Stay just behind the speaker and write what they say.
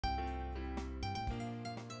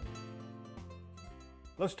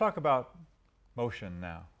Let's talk about motion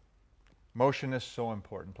now. Motion is so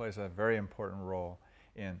important, plays a very important role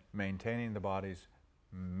in maintaining the body's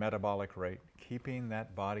metabolic rate, keeping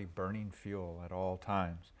that body burning fuel at all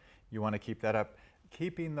times. You want to keep that up,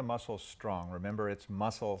 keeping the muscles strong. Remember, it's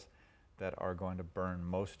muscles that are going to burn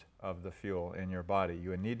most of the fuel in your body.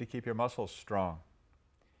 You need to keep your muscles strong.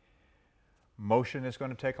 Motion is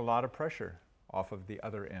going to take a lot of pressure off of the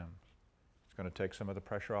other M's. It's going to take some of the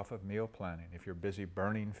pressure off of meal planning. If you're busy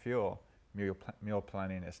burning fuel, meal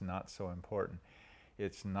planning is not so important.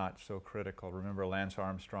 It's not so critical. Remember, Lance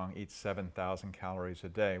Armstrong eats 7,000 calories a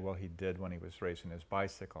day. Well, he did when he was racing his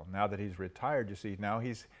bicycle. Now that he's retired, you see, now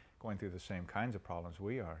he's going through the same kinds of problems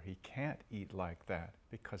we are. He can't eat like that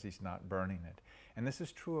because he's not burning it. And this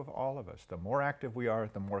is true of all of us. The more active we are,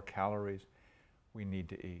 the more calories we need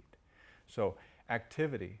to eat. So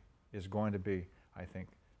activity is going to be, I think,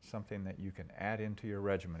 something that you can add into your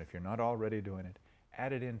regimen. If you're not already doing it,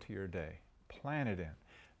 add it into your day. Plan it in.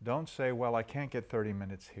 Don't say, well, I can't get 30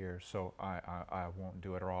 minutes here, so I won't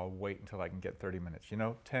do it, or I'll wait until I can get 30 minutes. You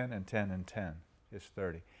know, 10 and 10 and 10 is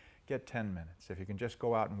 30. Get 10 minutes. If you can just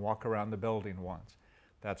go out and walk around the building once,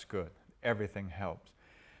 that's good. Everything helps.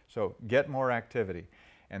 So get more activity.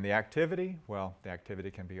 And the activity, well, the activity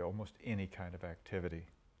can be almost any kind of activity.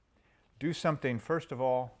 Do something, first of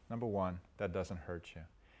all, number one, that doesn't hurt you.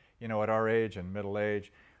 You know, at our age and middle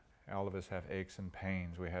age, all of us have aches and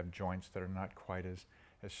pains. We have joints that are not quite as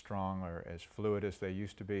strong or as fluid as they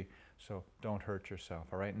used to be, so don't hurt yourself,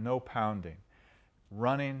 all right? No pounding.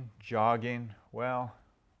 Running, jogging, well,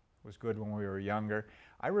 was good when we were younger.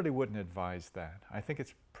 I really wouldn't advise that. I think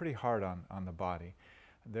it's pretty hard on the body.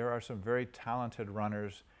 There are some very talented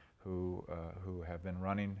runners who have been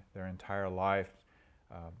running their entire life,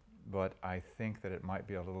 but I think that it might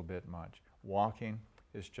be a little bit much. Walking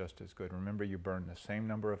is just as good. Remember, you burn the same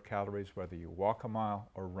number of calories whether you walk a mile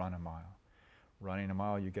or run a mile. Running a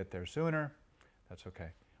mile, you get there sooner. That's okay.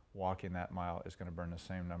 Walking that mile is going to burn the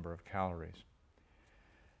same number of calories.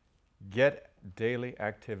 Get daily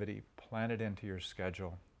activity, plan it into your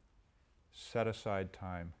schedule. Set aside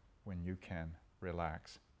time when you can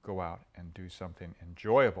relax. Go out and do something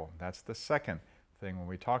enjoyable. That's the second thing when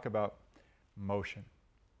we talk about motion.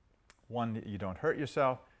 One, that you don't hurt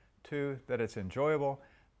yourself. Two, that it's enjoyable.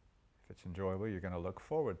 If it's enjoyable, you're going to look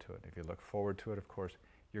forward to it. If you look forward to it, of course,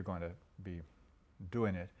 you're going to be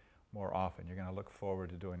doing it more often. You're going to look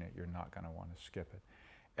forward to doing it. You're not going to want to skip it.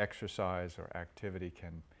 Exercise or activity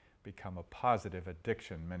can become a positive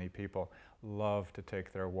addiction. Many people love to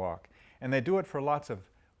take their walk. And they do it for lots of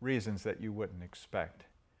reasons that you wouldn't expect.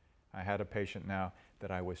 I had a patient now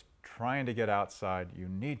that I was trying to get outside. You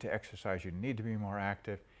need to exercise. You need to be more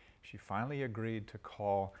active. She finally agreed to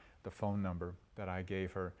call the phone number that I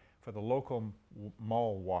gave her for the local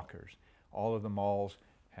mall walkers. All of the malls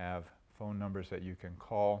have phone numbers that you can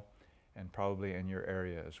call, and probably in your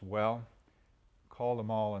area as well. Call the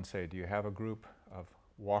mall and say, do you have a group of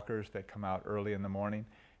walkers that come out early in the morning?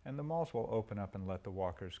 And the malls will open up and let the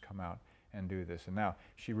walkers come out and do this. And now,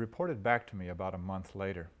 she reported back to me about a month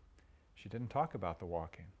later. She didn't talk about the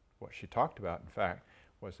walking. What she talked about, in fact,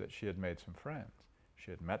 was that she had made some friends.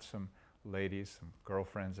 She had met some ladies, some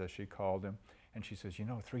girlfriends as she called them, and she says, you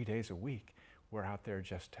know, 3 days a week, we're out there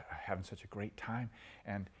just having such a great time,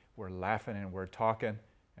 and we're laughing and we're talking,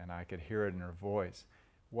 and I could hear it in her voice.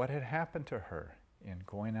 What had happened to her in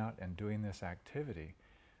going out and doing this activity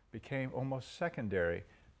became almost secondary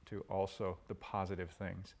to also the positive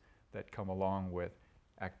things that come along with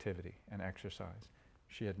activity and exercise.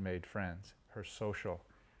 She had made friends. Her social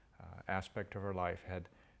aspect of her life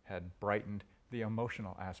had brightened the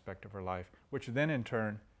emotional aspect of her life, which then in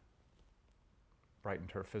turn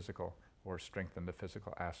brightened her physical or strengthened the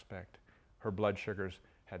physical aspect. Her blood sugars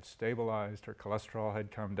had stabilized, her cholesterol had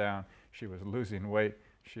come down, she was losing weight,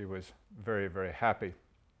 she was very, very happy.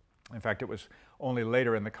 In fact, it was only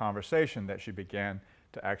later in the conversation that she began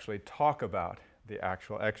to actually talk about the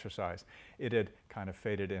actual exercise. It had kind of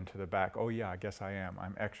faded into the back. Oh yeah, I guess I am.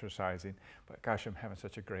 I'm exercising, but gosh, I'm having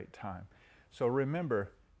such a great time. So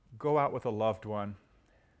remember, go out with a loved one,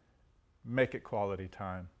 make it quality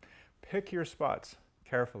time. Pick your spots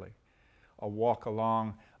carefully. A walk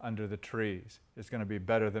along under the trees is going to be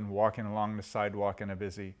better than walking along the sidewalk in a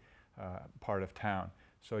busy part of town.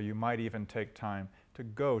 So you might even take time to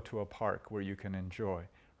go to a park where you can enjoy.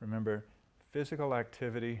 Remember, physical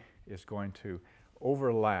activity is going to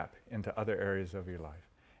overlap into other areas of your life,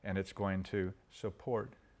 and it's going to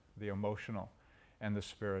support the emotional and the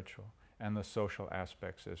spiritual and the social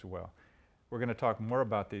aspects as well. We're going to talk more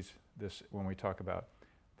about this when we talk about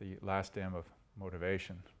the last M of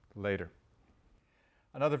motivation later.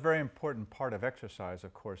 Another very important part of exercise,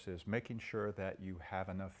 of course, is making sure that you have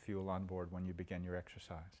enough fuel on board when you begin your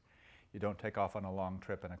exercise. You don't take off on a long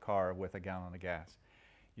trip in a car with a gallon of gas.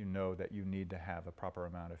 You know that you need to have a proper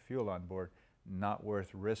amount of fuel on board, not worth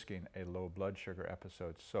risking a low blood sugar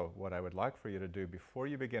episode. So what I would like for you to do before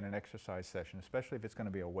you begin an exercise session, especially if it's going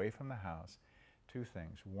to be away from the house, two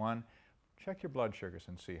things. One, check your blood sugars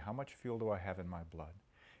and see how much fuel do I have in my blood.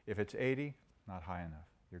 If it's 80, not high enough.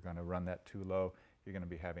 You're going to run that too low. You're going to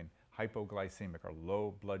be having hypoglycemic or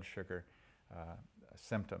low blood sugar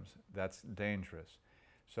symptoms. That's dangerous.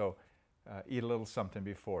 So eat a little something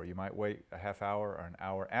before. You might wait a half hour or an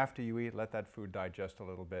hour after you eat, let that food digest a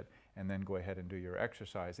little bit, and then go ahead and do your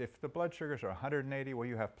exercise. If the blood sugars are 180, well,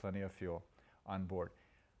 you have plenty of fuel on board.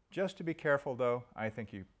 Just to be careful, though, I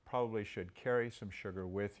think you probably should carry some sugar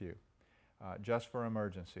with you, just for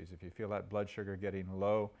emergencies. If you feel that blood sugar getting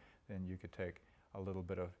low, then you could take a little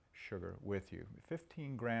bit of sugar with you.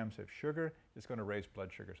 15 grams of sugar is going to raise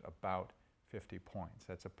blood sugars about 50 points.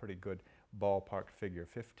 That's a pretty good ballpark figure.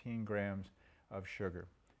 15 grams of sugar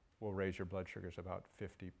will raise your blood sugars about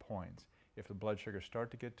 50 points. If the blood sugars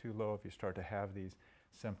start to get too low, if you start to have these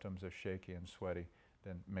symptoms of shaky and sweaty,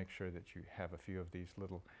 then make sure that you have a few of these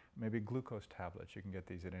little, maybe glucose tablets. You can get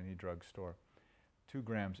these at any drugstore. 2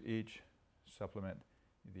 grams each, supplement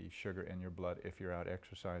the sugar in your blood if you're out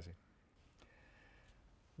exercising.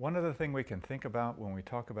 One other thing we can think about when we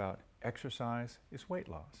talk about exercise is weight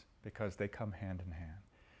loss, because they come hand in hand.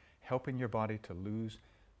 Helping your body to lose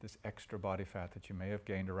this extra body fat that you may have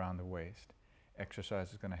gained around the waist.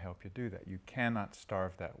 Exercise is going to help you do that. You cannot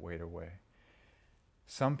starve that weight away.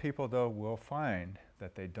 Some people, though, will find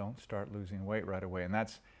that they don't start losing weight right away, and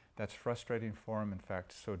that's frustrating for them. In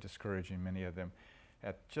fact, so discouraging. Many of them,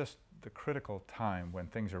 at just the critical time when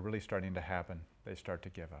things are really starting to happen, they start to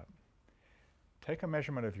give up. Take a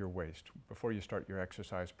measurement of your waist before you start your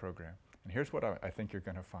exercise program. And here's what I think you're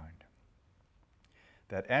going to find.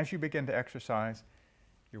 That as you begin to exercise,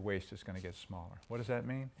 your waist is going to get smaller. What does that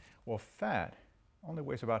mean? Well, fat only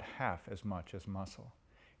weighs about half as much as muscle.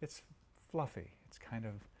 It's fluffy. It's kind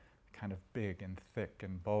of big and thick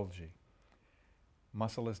and bulgy.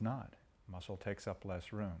 Muscle is not. Muscle takes up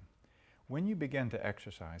less room. When you begin to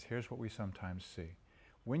exercise, here's what we sometimes see.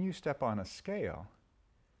 When you step on a scale,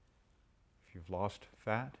 if you've lost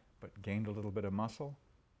fat but gained a little bit of muscle,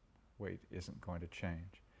 weight isn't going to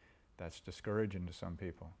change. That's discouraging to some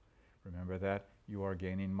people. Remember that you are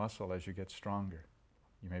gaining muscle as you get stronger.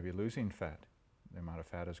 You may be losing fat. The amount of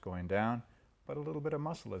fat is going down, but a little bit of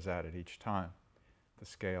muscle is added each time. The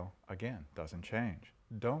scale, again, doesn't change.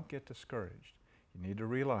 Don't get discouraged. You need to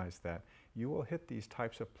realize that you will hit these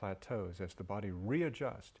types of plateaus as the body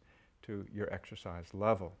readjusts to your exercise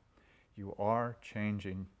level. You are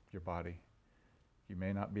changing your body. You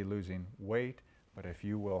may not be losing weight, but if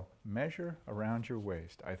you will measure around your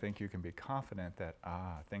waist, I think you can be confident that,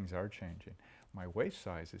 things are changing. My waist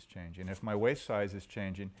size is changing. If my waist size is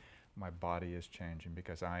changing, my body is changing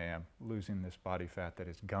because I am losing this body fat that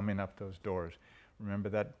is gumming up those doors. Remember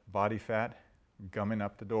that body fat gumming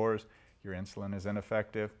up the doors? Your insulin is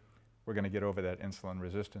ineffective. We're going to get over that insulin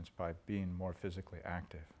resistance by being more physically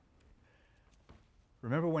active.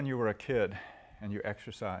 Remember when you were a kid and you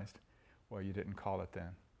exercised? Well, you didn't call it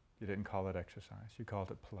then. You didn't call it exercise. You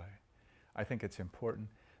called it play. I think it's important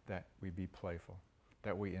that we be playful,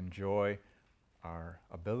 that we enjoy our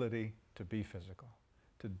ability to be physical,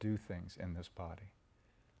 to do things in this body.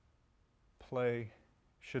 Play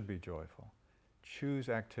should be joyful. Choose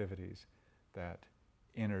activities that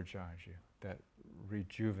energize you, that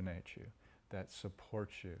rejuvenate you, that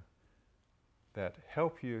support you, that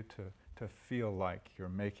help you to feel like you're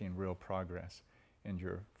making real progress in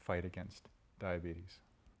your fight against diabetes.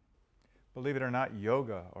 Believe it or not,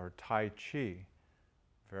 yoga or Tai Chi,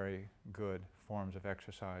 very good forms of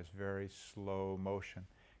exercise, very slow motion,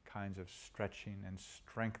 kinds of stretching and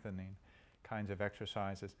strengthening kinds of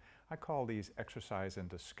exercises. I call these exercise in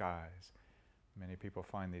disguise. Many people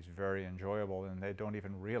find these very enjoyable and they don't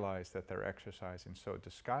even realize that they're exercising. So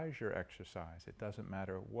disguise your exercise. It doesn't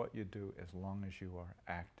matter what you do as long as you are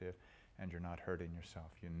active and you're not hurting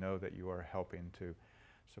yourself. You know that you are helping to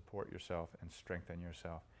support yourself and strengthen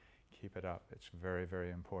yourself. Keep it up. It's very,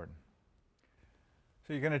 very important.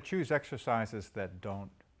 So you're going to choose exercises that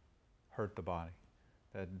don't hurt the body,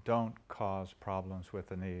 that don't cause problems with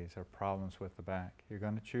the knees or problems with the back. You're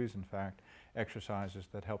going to choose, in fact, exercises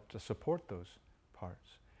that help to support those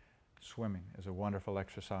parts. Swimming is a wonderful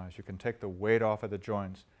exercise. You can take the weight off of the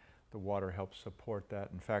joints. The water helps support that.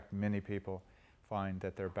 In fact, many people find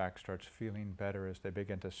that their back starts feeling better as they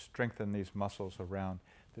begin to strengthen these muscles around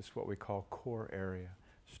this, what we call core area.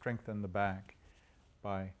 Strengthen the back.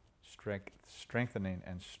 by strengthening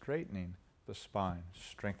and straightening the spine.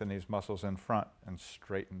 Strengthen these muscles in front and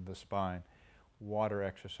straighten the spine. Water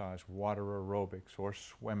exercise, water aerobics, or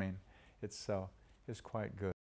swimming itself is quite good.